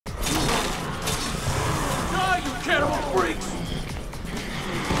cannibal freaks!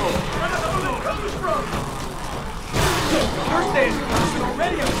 Oh, where the hell are they coming from? First day is coming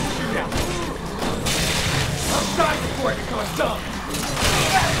already, I'm gonna shoot down. I'm sorry before it becomes dumb.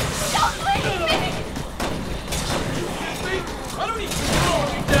 Don't leave me! I don't need to slow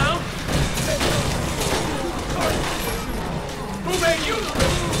you down. Who made you?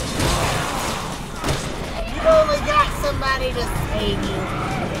 You've only got somebody to save you.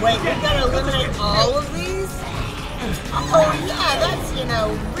 Wait, we gotta eliminate all of these? Oh yeah, that's, you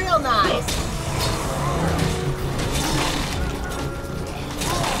know, real nice.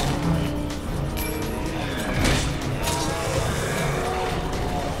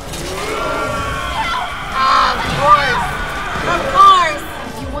 Of course! Of course!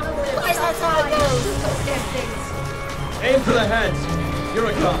 That's how it goes. Aim for the heads. You're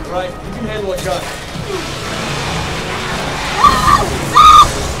a cop, right? You can handle a gun.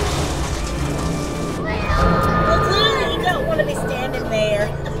 Well, clearly you don't want to be standing there.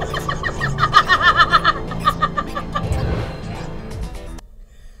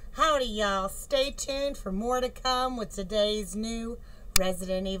 Howdy, y'all. Stay tuned for more to come with today's new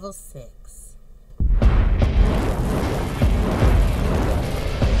Resident Evil 6.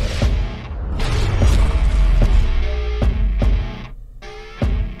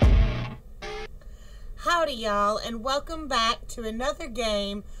 Howdy, y'all, and welcome back to another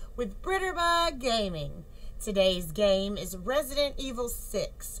game with Britterbug Gaming. Today's game is Resident Evil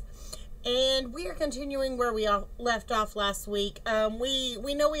 6, and we are continuing where we left off last week.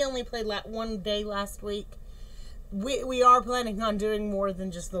 We know we only played one day last week. We are planning on doing more than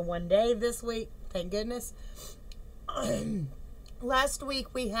just the one day this week, thank goodness. Last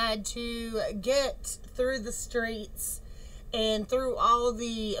week we had to get through the streets and through all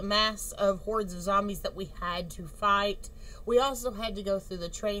the mass of hordes of zombies that we had to fight. We also had to go through the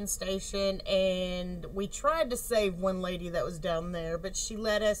train station, and we tried to save one lady that was down there, but she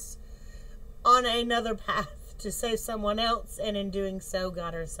led us on another path to save someone else, and in doing so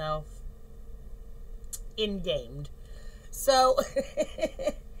got herself in-gamed. So,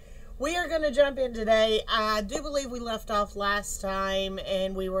 we are going to jump in today. I do believe we left off last time,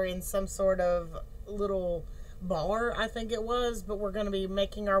 and we were in some sort of little bar, I think it was, but we're going to be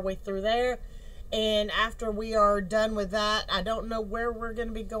making our way through there, and after we are done with that, I don't know where we're going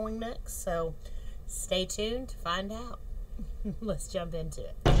to be going next, so stay tuned to find out. Let's jump into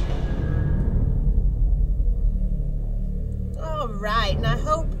it. Alright, and I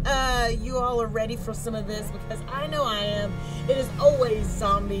hope you all are ready for some of this, because I know I am. It is always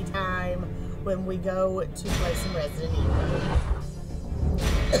zombie time when we go to play some Resident Evil.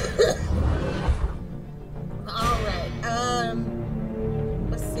 Alright,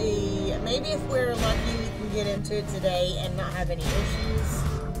 let's see, maybe if we're lucky we can get into it today and not have any issues.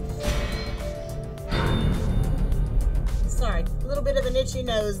 Sorry, a little bit of an itchy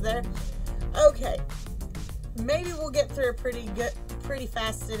nose there. Okay, maybe we'll get through it pretty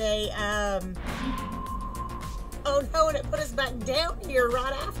fast today. Oh no, and it put us back down here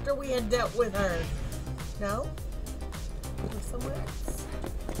right after we had dealt with her. No? Somewhere else.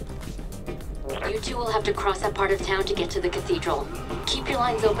 You two will have to cross that part of town to get to the cathedral. Keep your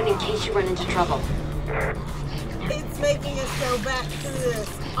lines open in case you run into trouble. It's making us go back to this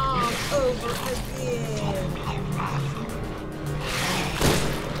all over again.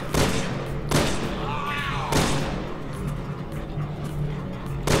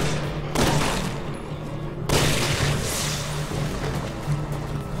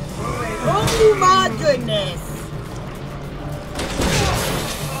 Oh my goodness!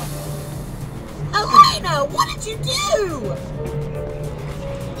 Elena, what did you do?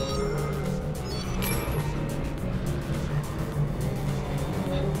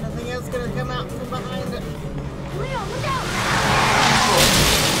 Nothing else gonna come out from behind it. Leo, look out!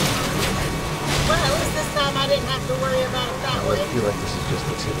 Well, at least this time I didn't have to worry about it that way. I feel like this is just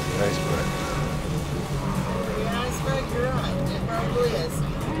the tip of the iceberg. The iceberg, you're right. It probably is.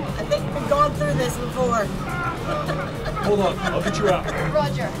 I think we've gone through this before. Hold on, I'll get you out.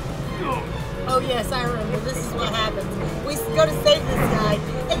 Roger. Oh yes, I remember. This is what happens. We go to save this guy,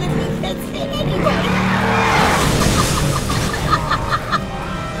 and then he gets hit anyway.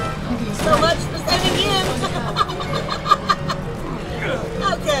 So much for saving him.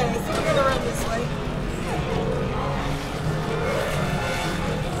 Okay, so we're gonna run this way.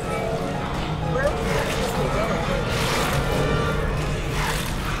 Where are we going?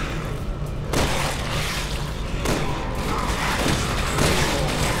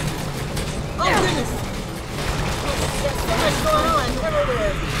 Oh goodness! There's so much going on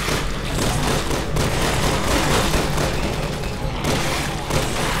everywhere.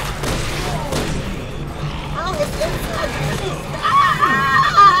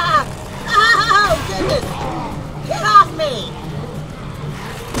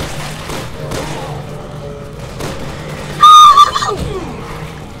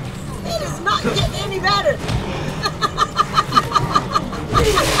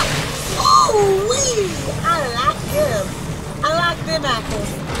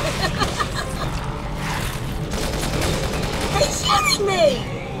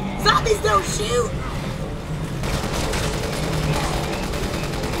 Zombies don't shoot!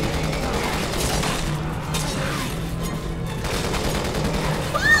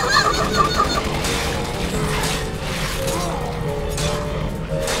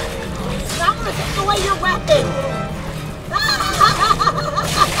 Stop gonna take away your weapon!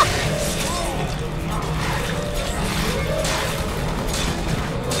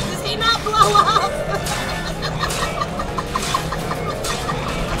 Does he not blow up?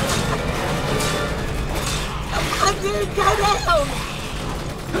 Come on, dude, go down!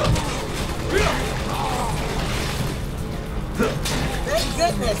 Thank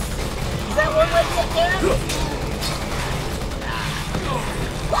goodness! Is that one way to get there?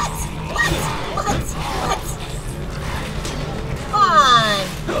 What? Come on!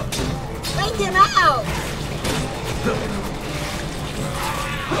 Take him out!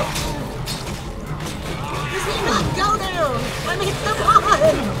 Does he not go down? I mean, come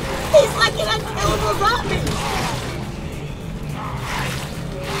on! He's like an unkillable zombie!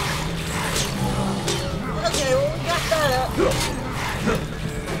 Okay, well, we got that up.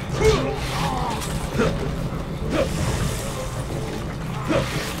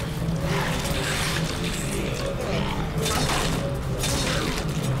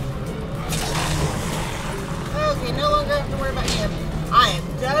 Okay, no longer have to worry about him. I am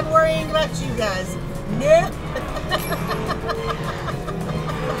done worrying about you guys. Nope.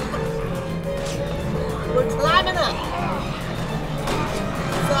 We're climbing up.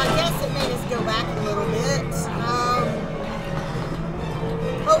 So I guess it made us go back a little bit.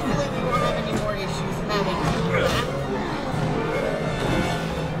 Hopefully we won't have any more issues having to do that.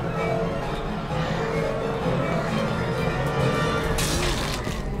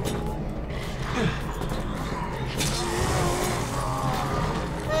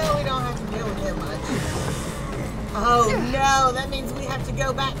 Well, we don't have to deal with him much. Oh no, that means we have to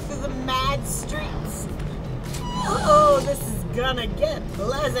go back through the mad streets. Oh, this is gonna get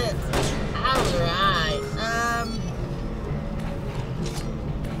pleasant. Alright, I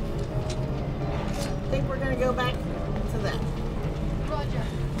think we're gonna go back to that. Roger.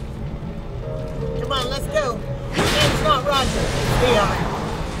 Come on, let's go. It's not Roger, it's Leon.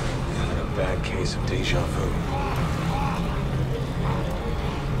 A bad case of deja vu.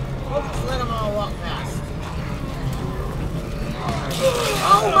 We'll just let them all walk past.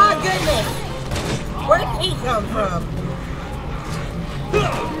 Oh my goodness! Where did he come from?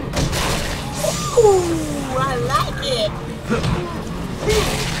 Ooh, I like it!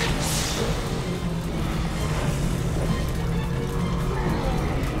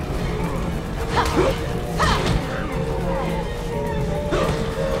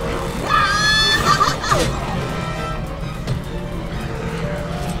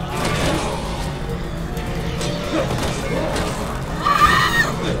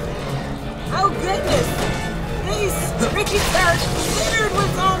 Oh goodness! These streets are littered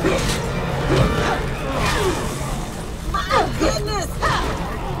with zombies! My goodness!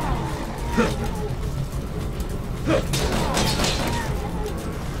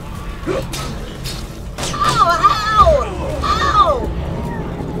 Ow! Ow! Ow!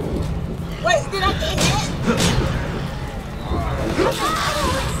 Wait, did I get hit?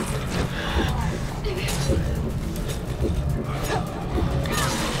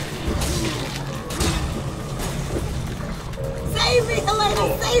 Save me, Helena!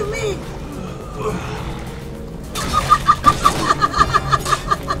 Save me!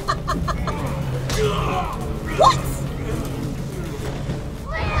 What?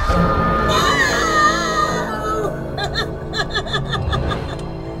 No!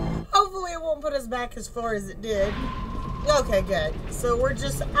 Hopefully it won't put us back as far as it did. Okay, good. So we're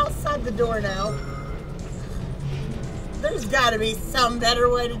just outside the door now. There's gotta be some better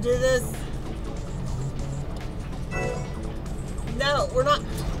way to do this. No, we're not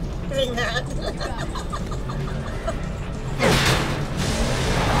doing that.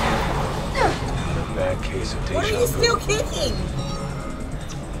 A bad case of deja vu. What are you still kicking?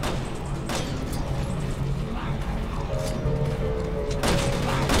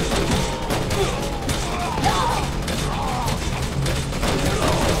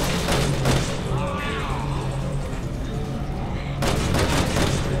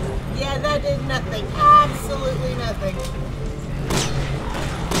 Yeah, that did nothing. Absolutely nothing.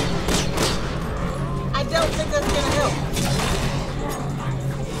 I don't think that's gonna help.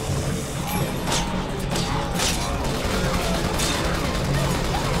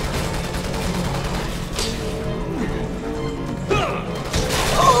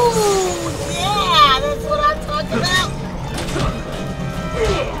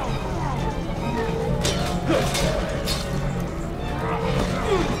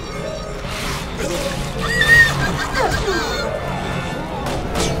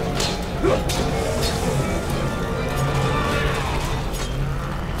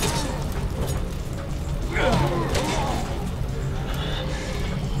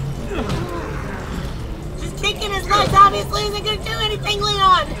 kicking his legs obviously isn't going to do anything,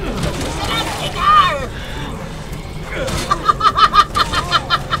 Leon. Get out of the car.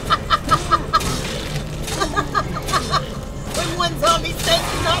 When one zombie says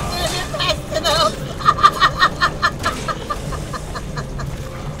he's not doing it fast enough.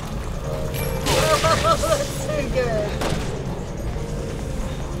 Oh, that's too good.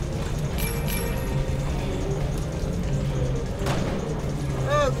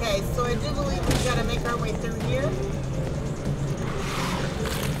 Okay, so I do believe we've got to make our way through here.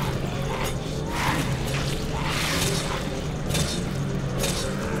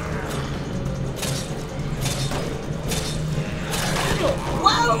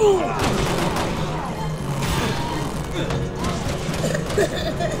 Whoa!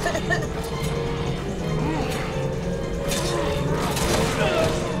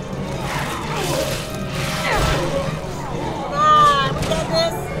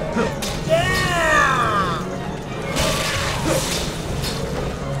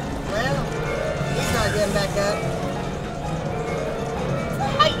 Back up.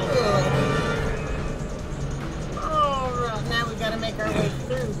 How you doing? Alright, now we gotta make our way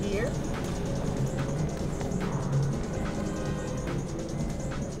through here.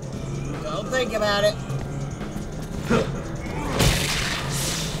 Don't think about it.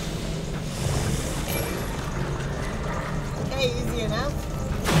 Okay, easy enough.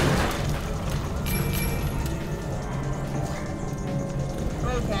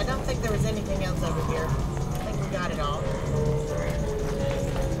 Okay, I don't think there was anything else over here. I think we got it all.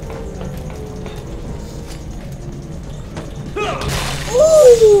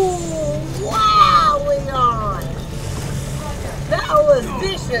 Ooh! Wow, Leon! That was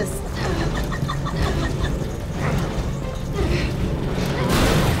vicious!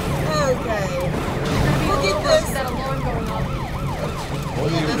 Okay. We'll get this.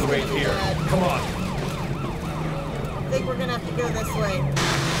 Only you can wait here. Come on. I think we're gonna have to go this way.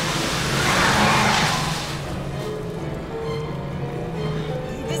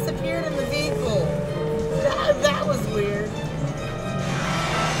 He disappeared in the vehicle. That was weird.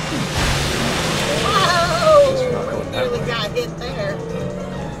 Whoa! Nearly got hit there.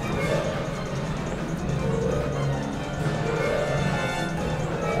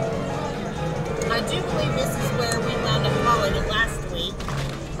 I do believe this is where we wound up calling it last week.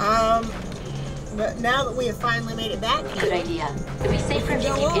 But now that we have finally made it back here, Good idea. It'd be safer if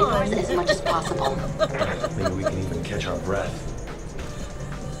you keep indoors as much as possible. Maybe we can even catch our breath.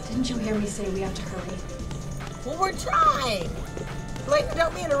 Didn't you hear me say we have to hurry? well, we're trying. Like,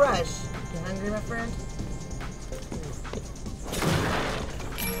 don't be in a rush. You hungry, my friend?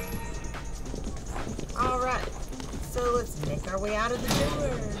 All right. So let's make our way out of the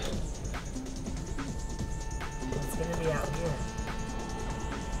door. It's gonna be out here.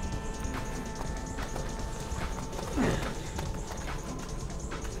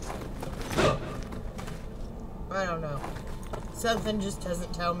 I don't know. Something just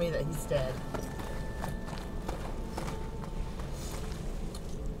doesn't tell me that he's dead.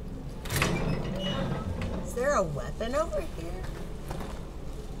 Is there a weapon over here?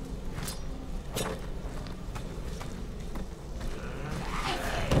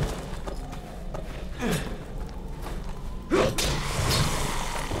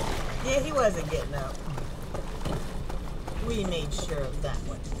 Yeah, he wasn't getting up. We made sure of that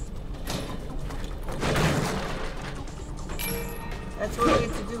one. That's what we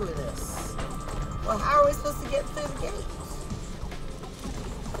have to do with this. Well, how are we supposed to get through the gate?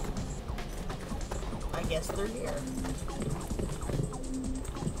 I guess through here.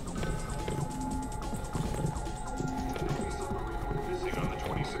 Missing on the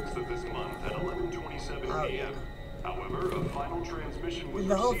 26th of this month at 11:27 p.m. However, a final transmission was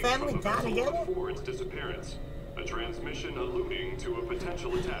Did the whole received family from the die vessel together? before its disappearance. A transmission alluding to a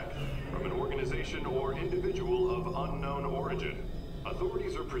potential attack from an organization or individual of unknown origin.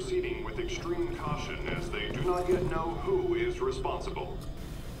 Authorities are proceeding with extreme caution as they do not yet know who is responsible.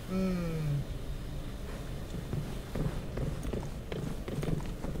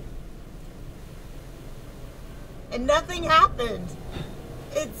 And nothing happened.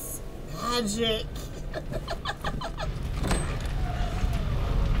 It's magic.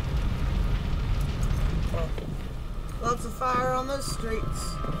 Lots of fire on those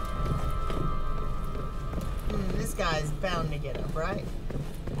streets. This guy's bound to get up, right?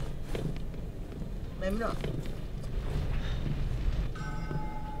 Maybe not.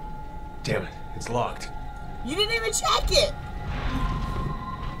 Damn it, it's locked. You didn't even check it!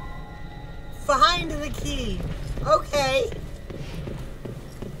 Find the key. Okay.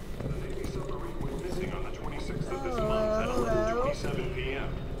 The Navy submarine went missing on the 26th of this month at 11:27 p.m.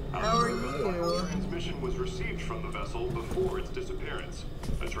 How are you? A transmission was received from the vessel before its disappearance.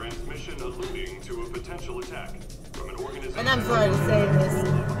 A transmission alluding to a potential attack from an organization. And I'm sorry to say this,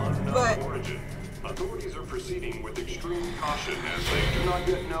 unknown but origin. Authorities are proceeding with extreme caution as they do not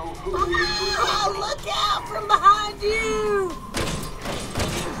yet know who the oh, look out from behind you!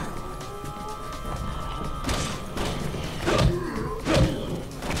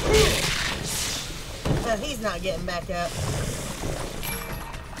 No, he's not getting back up.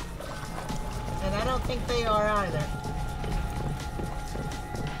 And I don't think they are either.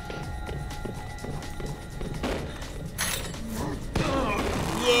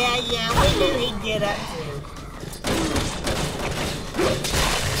 Yeah, we knew he'd get up too.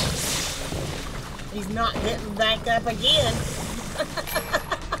 He's not getting back up again.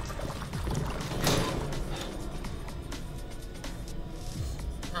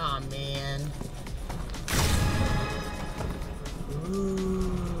 Aw, man.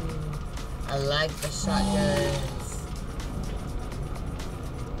 Ooh, I like the shotguns.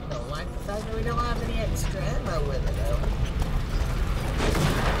 Don't like the fact that we don't have any extra ammo with it, though.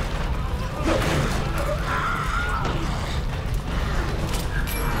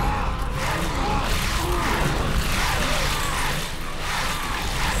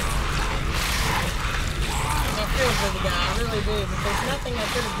 For the guy, I really do, but there's nothing I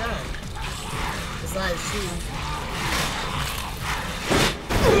could have done besides shoot.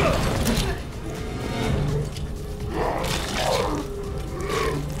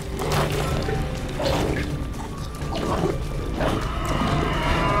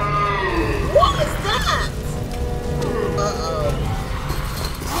 What is that? Uh-oh.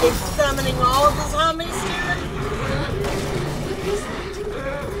 It's summoning all of the zombies here?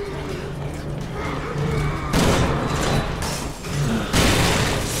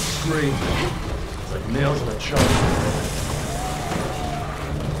 It's like nails in a chalk.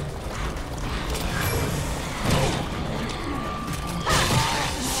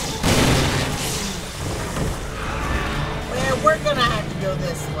 Well, we're gonna have to go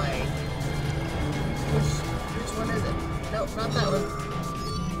this way. Which one is it? Nope, not that one.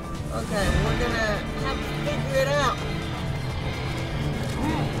 Okay, we're gonna have to figure it out.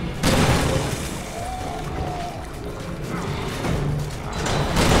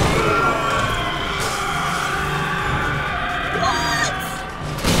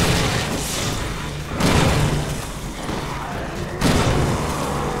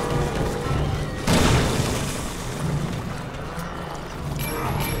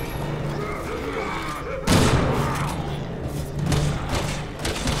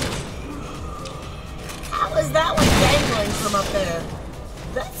 Up there.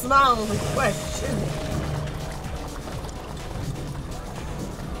 That's my only question.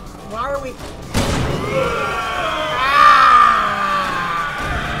 Why are we...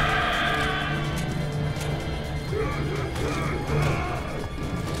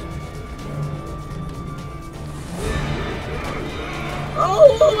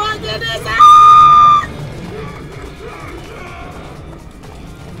 Oh my goodness!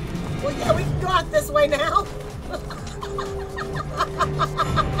 Well, yeah, we can go out this way now.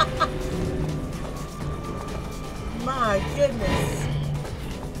 My goodness.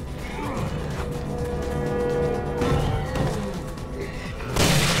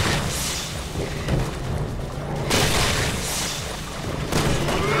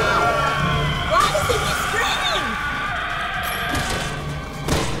 Why does he keep screaming?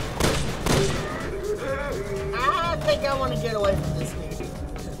 I think I want to get away from this dude.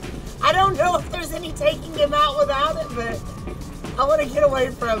 I don't know if there's any taking him out without it, but I want to get away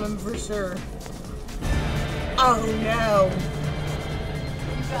from him for sure. Oh no.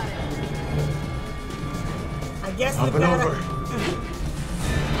 I guess we've got to...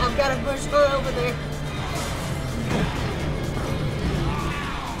 I've got to push her over there.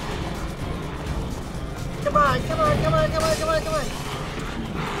 Come on, come on, come on, come on, come on, come on.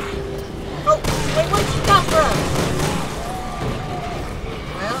 Oh, wait, where'd you come from?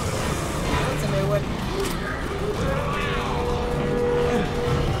 Well, that's a new one.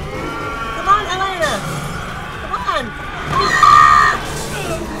 Come on, Helena! Come on!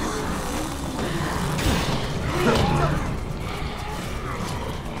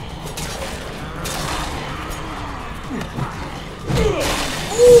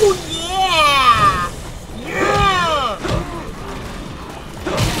 Ooh, yeah! Yeah!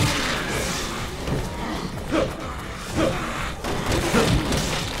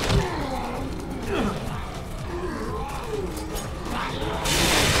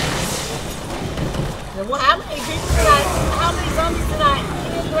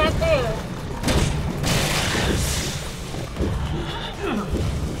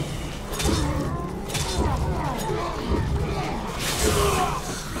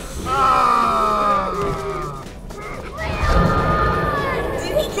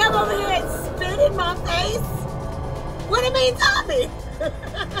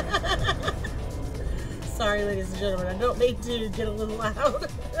 sorry, ladies and gentlemen. I don't need to get a little loud.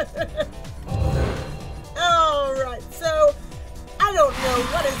 Alright, so I don't know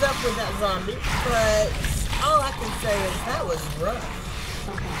what is up with that zombie, but all I can say is that was rough.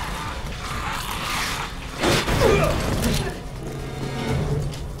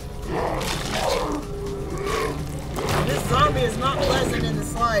 This zombie is not pleasant in the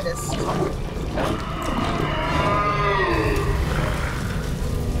slightest.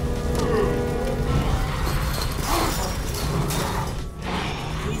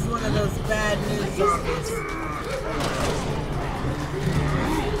 He's one of those bad news zombies.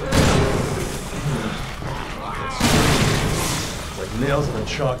 Like nails on a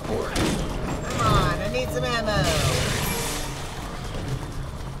chalkboard. Come on, I need some ammo.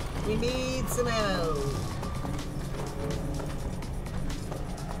 We need some ammo.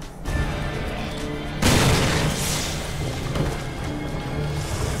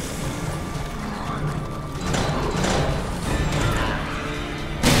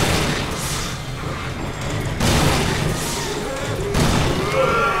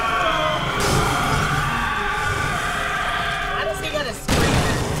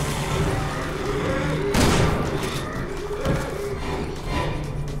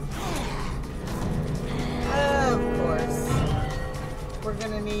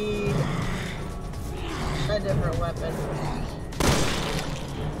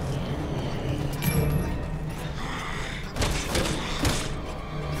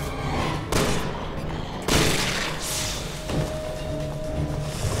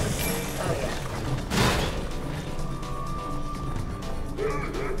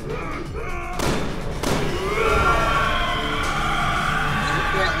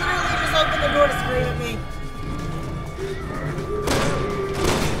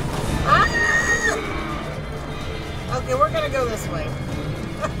 Okay, we're gonna go this way.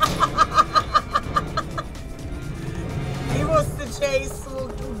 He wants the chase, we'll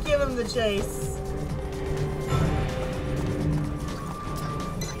give him the chase.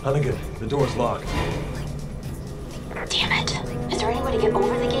 Nothing good. The door's locked. Damn it. Is there any way to get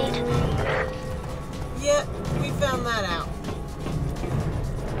over the gate? Yep, we found that out.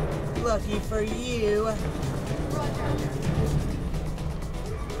 Lucky for you.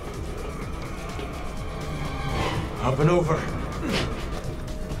 Up and over.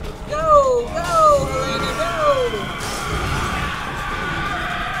 Go, go, Helena, go!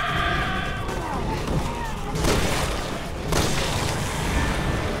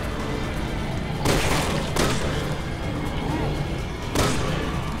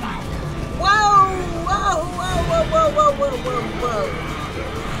 Whoa!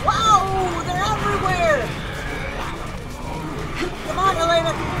 Whoa! They're everywhere! Come on,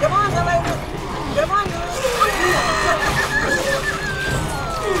 Helena! Come on, Helena! Come on, Helena!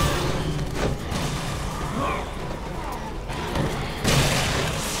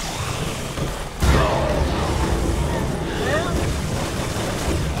 Well,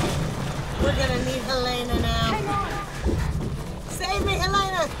 we're gonna need Helena now. Save me,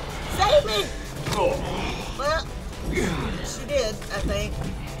 Helena! Save me! Well, she did, I think.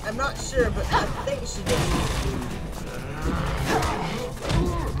 I'm not sure, but I think she did.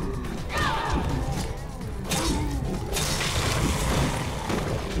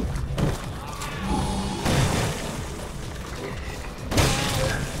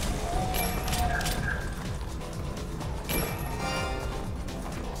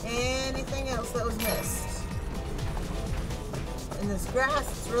 Anything else that was missed? In this grass,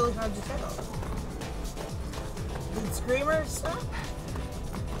 it's really hard to tell. Did Screamer stop?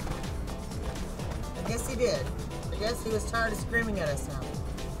 I guess he did. I guess he was tired of screaming at us now.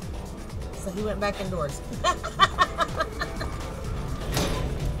 So he went back indoors.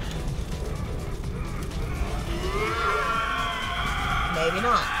 Maybe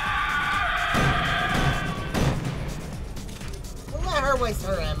not. We'll let her waste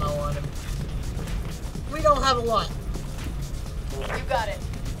her ammo on him. We don't have a lot. You got it.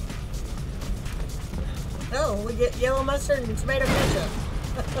 No, we get yellow mustard and tomato ketchup.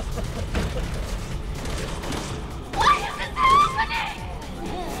 Why is this happening?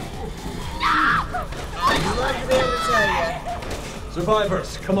 No! I'd love to be able to tell you. Survivors,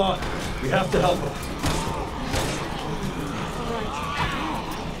 come on. We have to help them.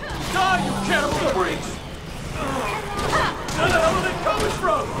 Die, you cannibal freaks! Where the hell are they coming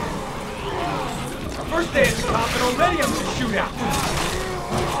from? Our first day at the top and already I'm in a shootout.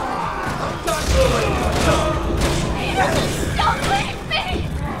 Don't leave me!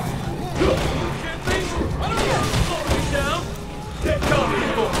 Can't be? I don't know. Slow me down. Get cover,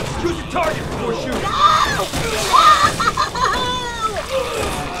 people. Choose your target before shooting.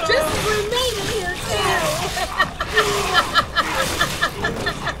 Just remaining here too.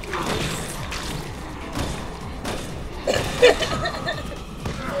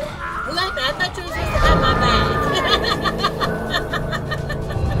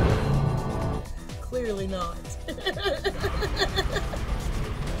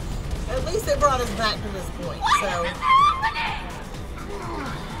 us back to this point. So.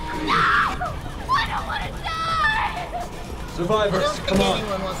 No! I don't want to die! Survivors, come on. We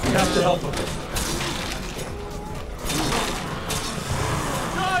have to help them.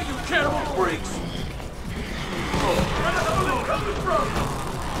 Die, you cannibal freaks! Where the hell are they coming from?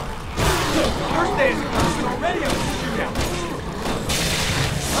 First day is coming already on the shootout.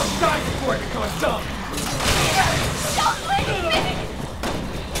 I'll die before I become a dumb. Don't leave me!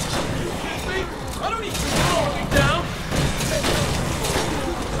 See? I don't need you throwing me down.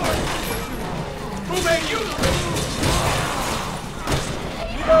 Who made you?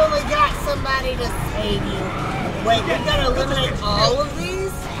 You only got somebody to save you. Wait, we gotta eliminate all of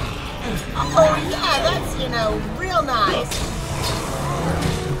these? Oh yeah, that's, you know, real nice.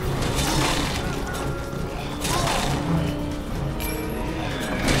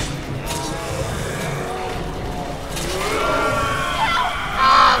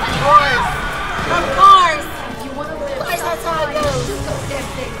 Of course! Of course! You want to live? Of course, that's how it goes. Shoot those damn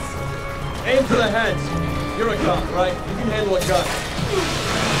things. Aim for the heads. You're a cop, right? You can handle a gun.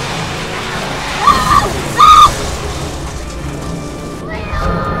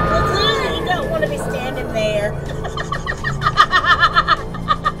 Well, clearly you don't want to be standing there.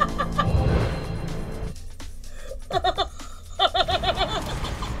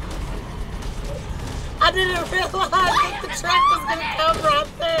 I didn't realize that the truck was going to come right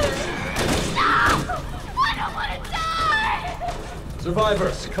there. No! I don't want to die!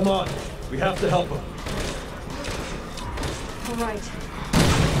 Survivors, come on. We have to help them. All right.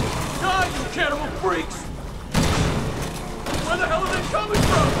 Die, you cannibal freaks! Where the hell are they coming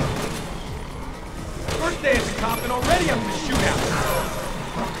from? First day as a cop and already I'm in the shootout.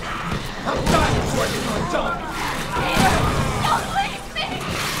 I'll die before I become a dumb. Don't leave me!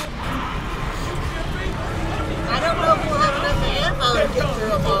 I don't know if we'll have enough ammo to get through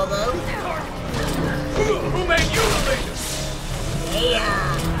them all, though. Who made you the leader?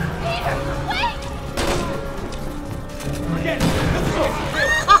 Yeah. Peter, wait! Forget it. Let's go.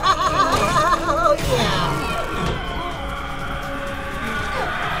 Oh, yeah.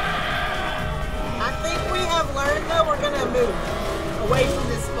 I think we have learned, though, we're going to move away from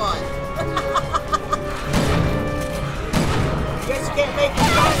this spot. Guess you can't make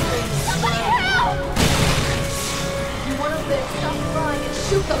these last things. Somebody help! You want to live? Stop crying and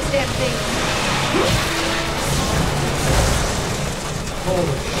shoot those damn things.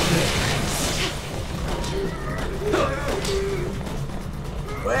 Holy shit.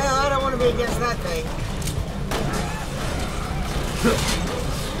 Well, I don't want to be against that thing.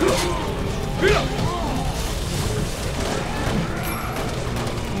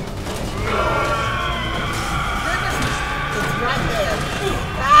 It's right there.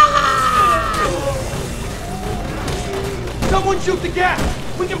 Ah! Someone shoot the gas!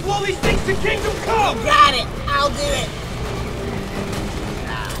 We can blow these things to Kingdom Come! Got it. I'll do it.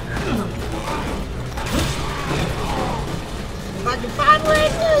 If I can find where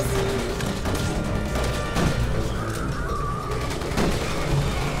it is.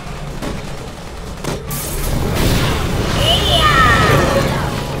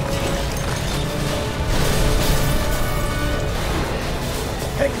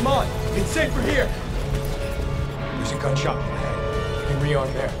 Hey, come on! It's safer here! There's a gunshot in my head. You can rearm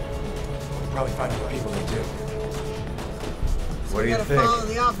there. We'll probably find more people than do. What do you Gotta think? follow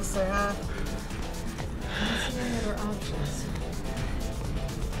the officer, huh? I don't see any other options.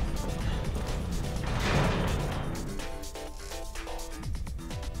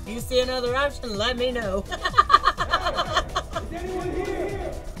 If you see another option, let me know. Is anyone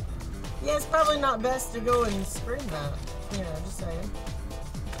here? Yeah, it's probably not best to go and scream that. You know, just saying.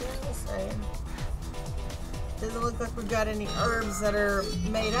 Yeah, just saying. Doesn't look like we've got any herbs that are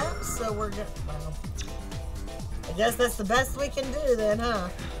made up, so we're good. Well, I guess that's the best we can do then, huh?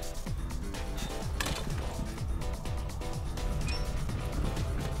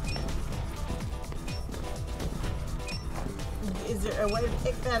 Is there a way to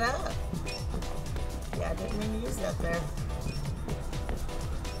pick that up? Yeah, I didn't mean to use that there.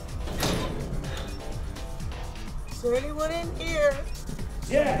 Is there anyone in here?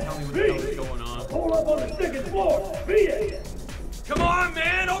 Yeah, Tell me what the hell is going on. hold up on the second floor. Beat it. Come on,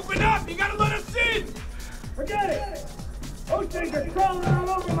 man! Open up! You gotta let us in! Forget it. Those things are crawling all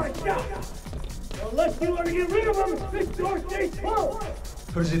over my shop. So unless you want to get rid of them, this door stays closed.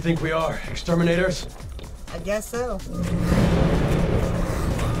 Who does he think we are? Exterminators? I guess so. Should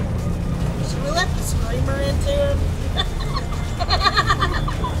we let the screamer in too?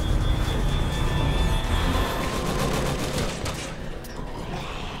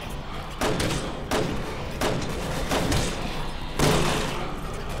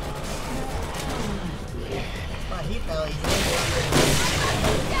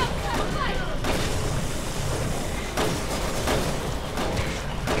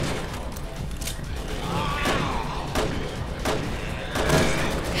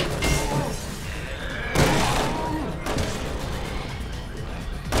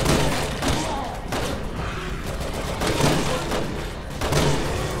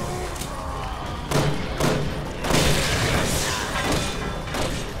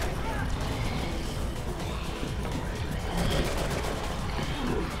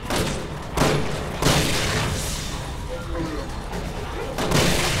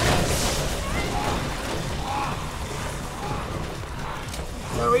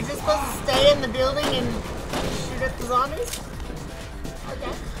 building and shoot at the zombies?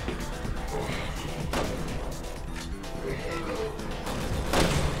 Okay.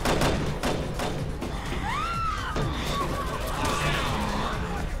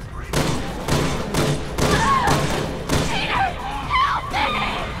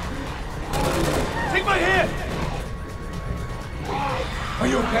 Take my hand! Are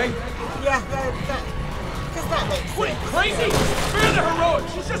you okay? Yeah, because that makes sense. What, crazy? Spare the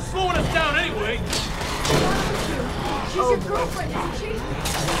heroics! She's just slowing us down anyway! She's your girlfriend, isn't she?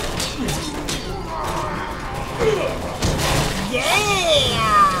 Yeah!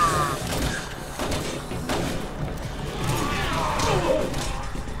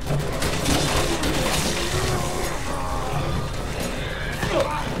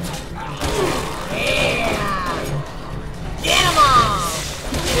 Get 'em all!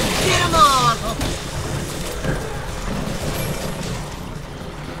 Get 'em all!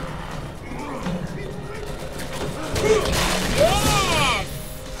 Yes!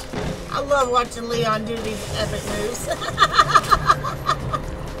 I love watching Leon do these epic moves.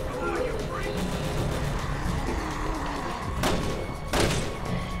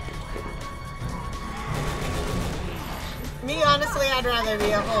 Me, honestly, I'd rather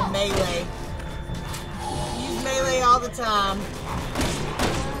be a whole melee. Use melee all the time.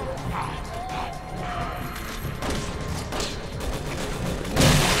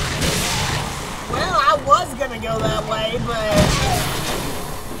 Well, I was gonna go that way, but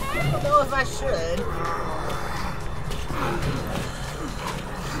I don't know if I should.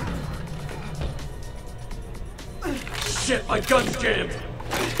 Shit, my gun's jammed!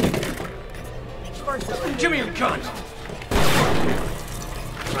 Of course it would. Give me your gun!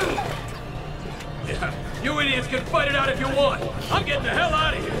 Yeah, you idiots can fight it out if you want! I'm getting the hell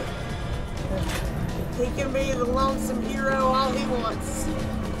out of here! He can be the lonesome hero all he wants.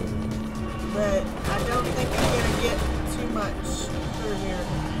 But I don't think I'm gonna get too much through here.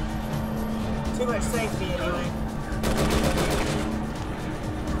 Too much safety anyway.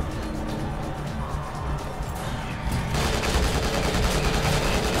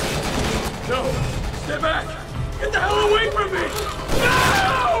 No! Stay back! Get the hell away from me!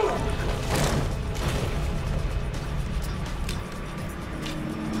 No!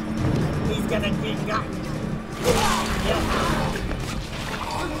 He's gonna get gotten. Yep.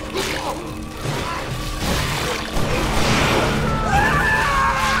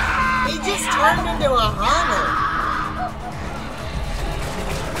 He just turned into a Hunter.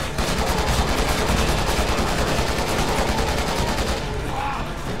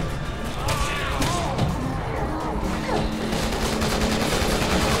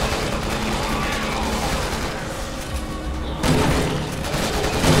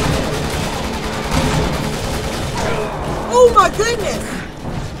 Oh my goodness!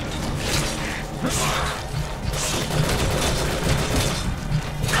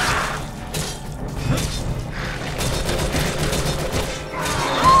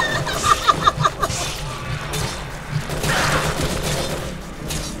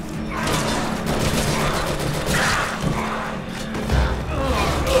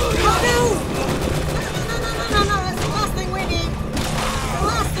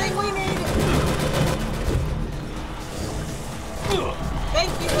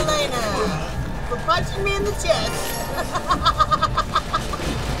 Punching me in the chest.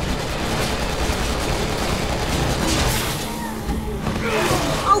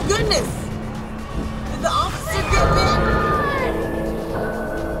 Oh goodness! Did the officer get bit?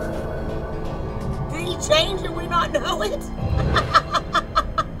 Did he change and we not know it?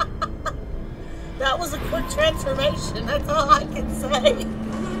 That was a quick transformation, that's all I can say.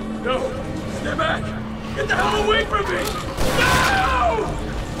 No! Stay back! Get the hell away from me! No!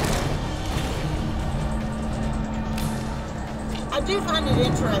 I do find it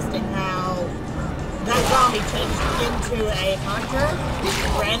interesting how that zombie changed into a hunter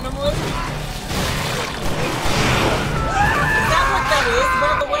randomly. Is that what that is,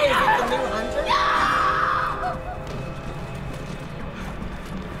 by the way? Is it the new hunter?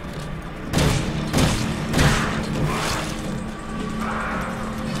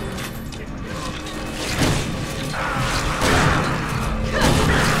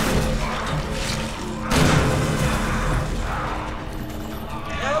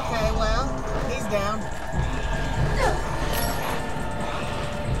 Okay, well, he's down.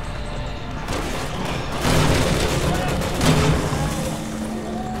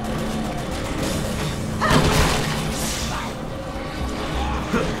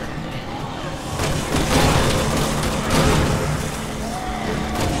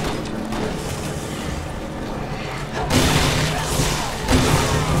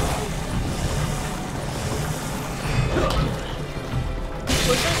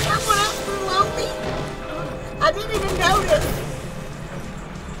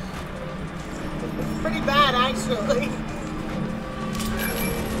 actually.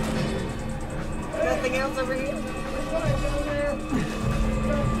 Nothing else over here?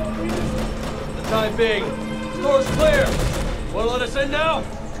 The time being, door's clear. Want to let us in now?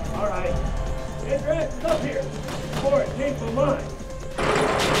 All right. Get your asses up here before it changes my mind.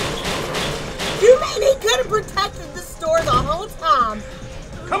 You mean he could have protected the store the whole time?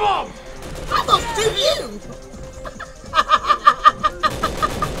 Come on! I'm gonna sue you!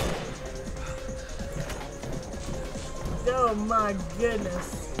 Oh my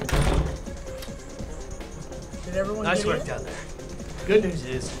goodness. Did everyone Nice get work in? down there. Good news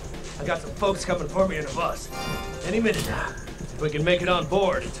is, I got some folks coming for me in a bus. Any minute now. If we can make it on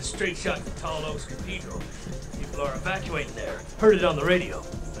board, it's a straight shot to Tall Oaks Cathedral. People are evacuating there. Heard it on the radio.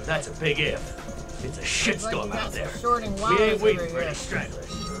 But that's a big if. It's a shitstorm out there. We ain't waiting for any stragglers.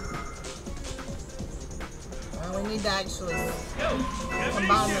 Well, we need to actually Yo,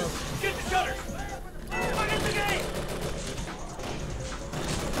 combine this. get the shutters! Look at the game!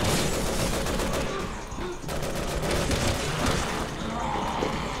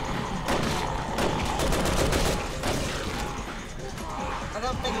 I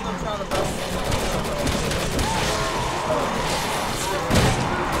don't think they'll try to bust it.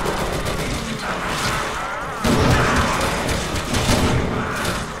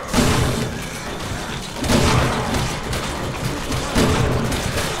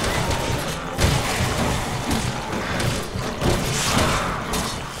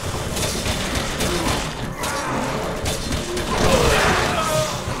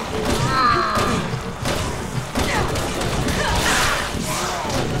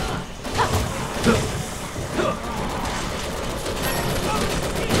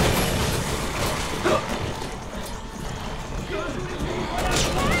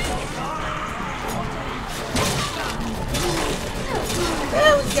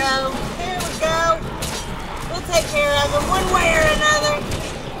 There we go. Here we go. We'll take care of them one way or another.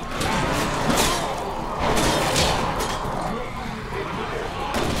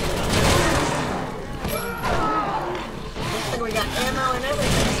 Looks like we got ammo and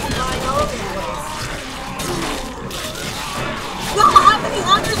everything flying all over the place. God, how many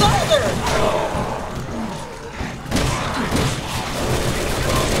hunters are there?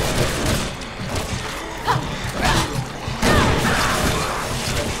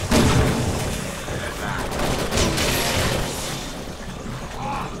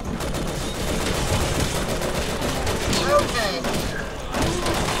 Okay.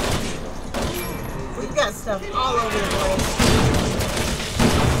 We've got stuff all over the place.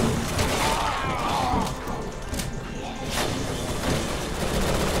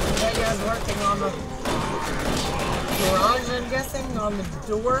 That guy's working on the garage, I'm guessing, on the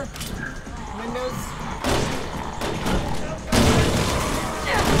door windows.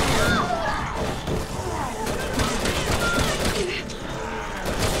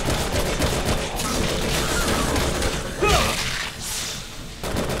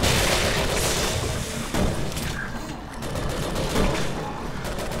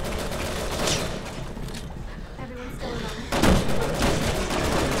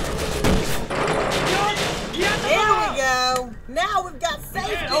 Now we've got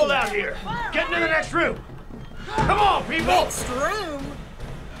safety. Hold out here. Get into the next room. Come on, people. Next room?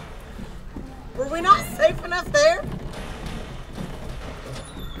 Were we not safe enough there?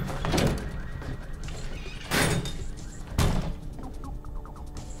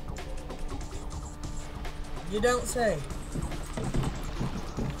 You don't say.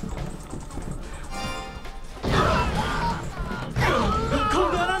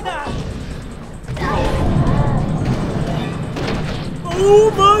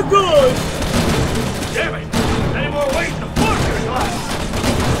 Oh my God! Damn it! Any more weight in the fork glass?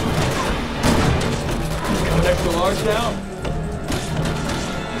 Got extra large now?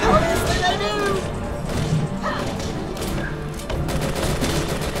 Obviously they do!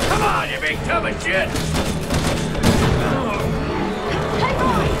 Come on, you big tub of shit!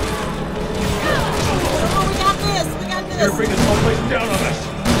 Oh, we got this! We got this! You're bringing this whole place down on us!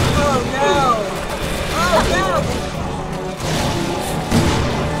 Oh no! Oh no!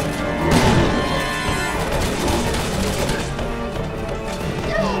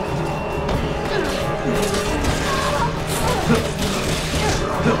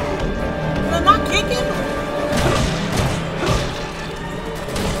 I'm not kicking.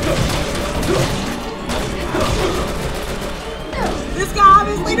 This guy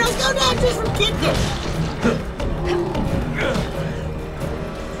obviously doesn't go down just from kicking.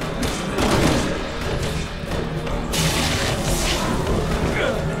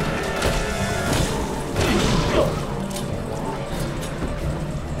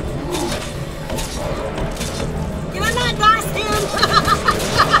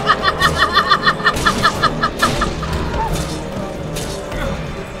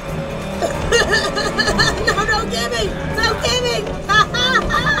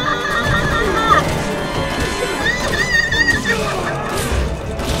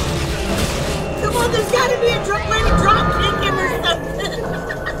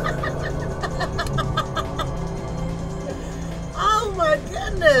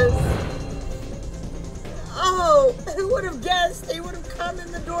 would have guessed he would have come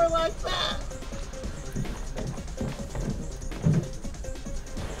in the door like that?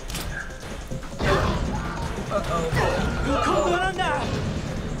 Uh-oh.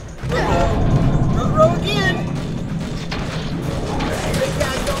 Row again. Big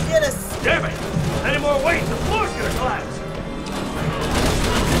guy's gonna get us. Damn it! Any more weight, the floor's gonna collapse!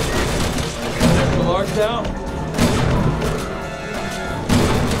 Extra large now?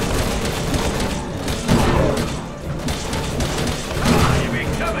 Ah, you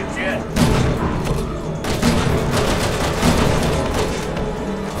ain't coming yet!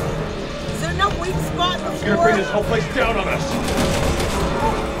 Is there no weak spot in the You're gonna floor? bring this whole place down on us!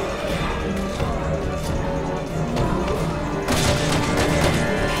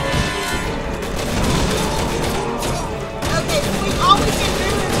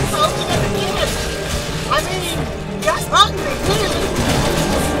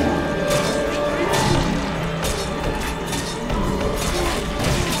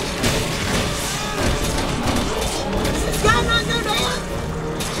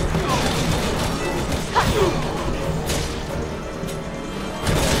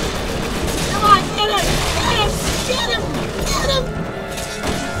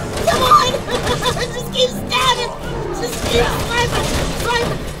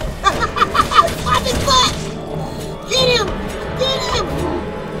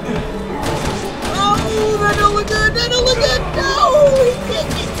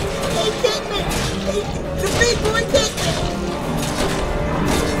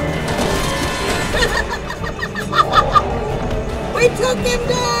 We took him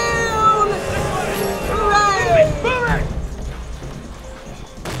down! Hooray!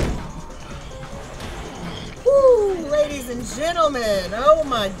 Woo, ladies and gentlemen, oh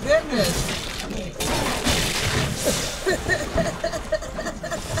my goodness.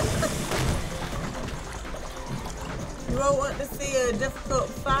 You all want to see a difficult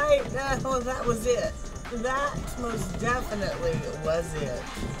fight? Well, that was it. That most definitely was it.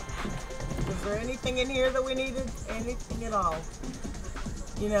 Was there anything in here that we needed? Anything at all?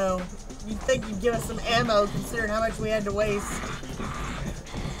 You know, you'd think you'd give us some ammo considering how much we had to waste.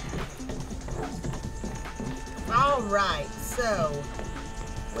 Alright, so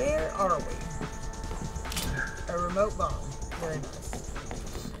where are we? A remote bomb. Very nice.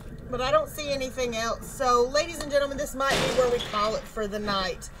 But I don't see anything else. So, ladies and gentlemen, this might be where we call it for the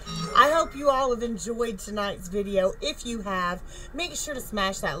night. I hope you all have enjoyed tonight's video. If you have, make sure to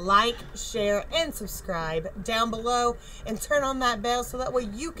smash that like, share, and subscribe down below. And turn on that bell so that way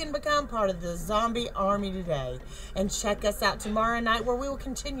you can become part of the zombie army today. And check us out tomorrow night where we will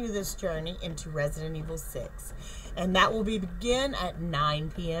continue this journey into Resident Evil 6. And that will begin at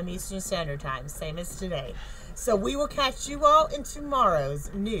 9 p.m. Eastern Standard Time, same as today. So we will catch you all in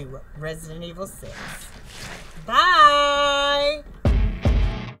tomorrow's new Resident Evil 6. Bye!